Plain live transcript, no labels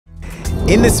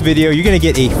In this video, you're gonna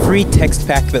get a free text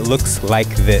pack that looks like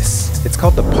this. It's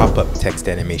called the Pop-Up Text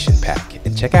Animation Pack,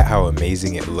 and check out how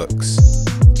amazing it looks.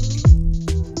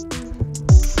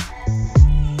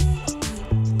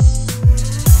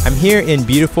 I'm here in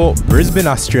beautiful Brisbane,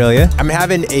 Australia. I'm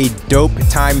having a dope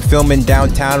time filming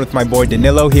downtown with my boy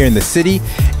Danilo here in the city.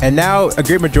 And now a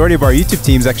great majority of our YouTube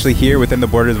team is actually here within the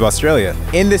borders of Australia.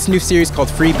 In this new series called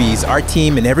Freebies, our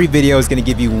team in every video is gonna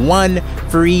give you one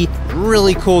free,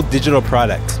 really cool digital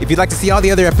product. If you'd like to see all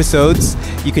the other episodes,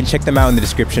 you can check them out in the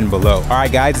description below. All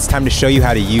right guys, it's time to show you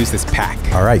how to use this pack.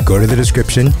 All right, go to the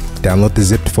description, download the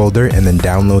zipped folder, and then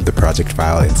download the project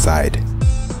file inside.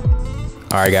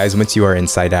 Alright guys, once you are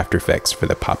inside After Effects for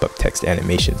the Pop-Up Text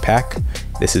Animation Pack,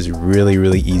 this is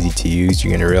really easy to use.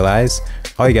 You're going to realize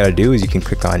all you got to do is you can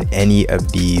click on any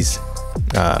of these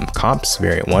comps,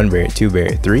 variant 1, variant 2,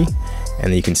 variant 3, and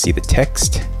then you can see the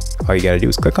text. All you got to do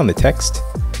is click on the text,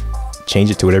 change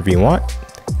it to whatever you want.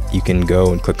 You can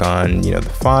go and click on, the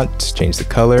font, change the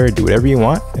color, do whatever you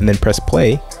want, and then press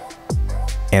play,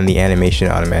 and the animation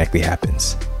automatically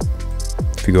happens.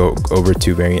 If you go over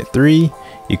to variant 3,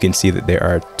 you can see that there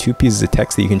are two pieces of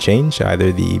text that you can change,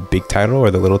 either the big title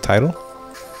or the little title.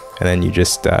 And then you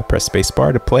just press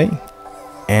spacebar to play,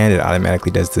 and it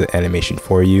automatically does the animation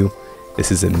for you.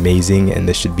 This is amazing, and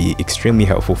this should be extremely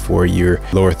helpful for your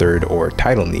lower third or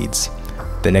title needs.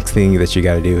 The next thing that you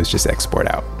gotta do is just export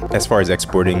out. As far as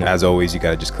exporting, as always, you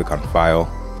gotta just click on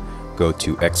File, go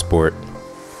to Export,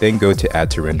 then go to Add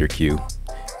to Render Queue.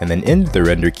 And then in the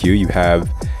render queue, you have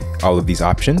all of these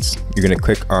options. You're gonna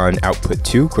click on Output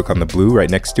To, click on the blue right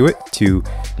next to it to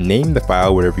name the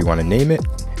file whatever you wanna name it.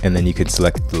 And then you can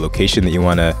select the location that you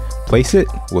wanna place it.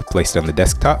 We'll place it on the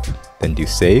desktop, then do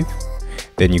Save.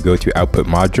 Then you go to Output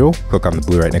Module, click on the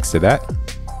blue right next to that.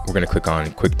 We're gonna click on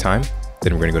QuickTime,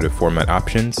 then we're gonna go to Format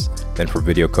Options. Then for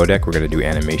Video Codec, we're gonna do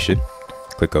Animation.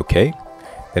 Click OK.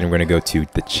 Then we're gonna go to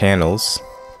the Channels,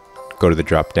 go to the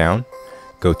drop down,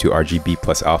 go to RGB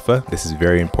plus alpha. This is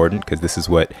very important because this is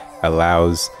what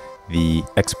allows the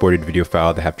exported video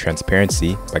file to have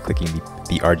transparency by clicking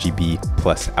the RGB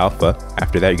plus alpha.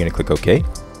 After that, you're gonna click OK.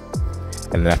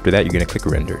 And then after that, you're gonna click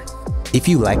render. If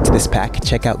you liked this pack,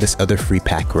 check out this other free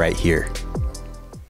pack right here.